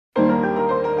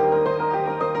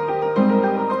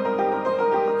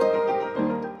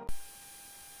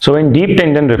So in deep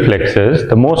tendon reflexes,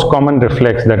 the most common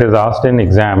reflex that is asked in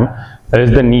exam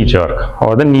is the knee jerk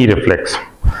or the knee reflex.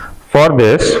 For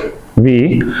this,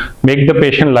 we make the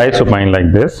patient lie supine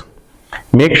like this.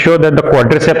 Make sure that the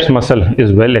quadriceps muscle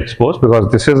is well exposed,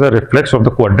 because this is a reflex of the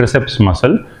quadriceps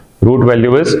muscle. Root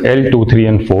value is L, 2, 3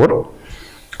 and 4.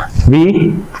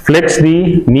 We flex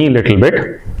the knee little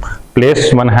bit,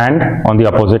 place one hand on the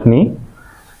opposite knee,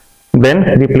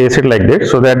 then we place it like this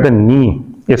so that the knee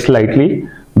is slightly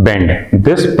bent.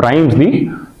 This primes the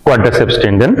quadriceps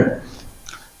tendon,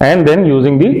 and then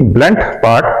using the blunt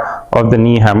part of the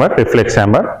knee hammer, reflex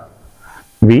hammer,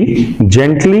 we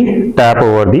gently tap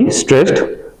over the stretched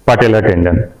patella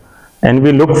tendon, and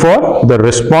we look for the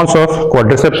response of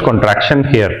quadriceps contraction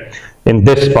here in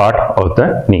this part of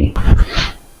the knee.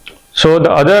 So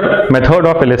the other method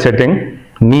of eliciting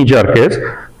knee jerk is,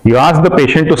 you ask the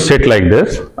patient to sit like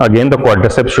this. Again, the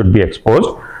quadriceps should be exposed,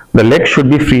 the leg should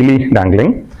be freely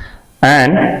dangling,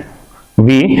 and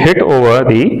we hit over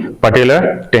the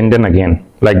patella tendon again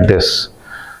like this.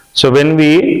 So when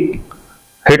we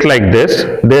hit like this,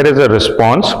 there is a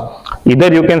response.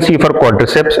 Either you can see for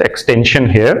quadriceps extension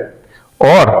here,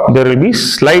 or there will be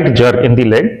slight jerk in the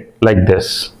leg like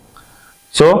this.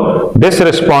 So this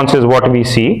response is what we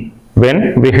see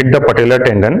when we hit the patella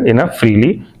tendon in a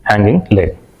freely hanging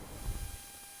leg.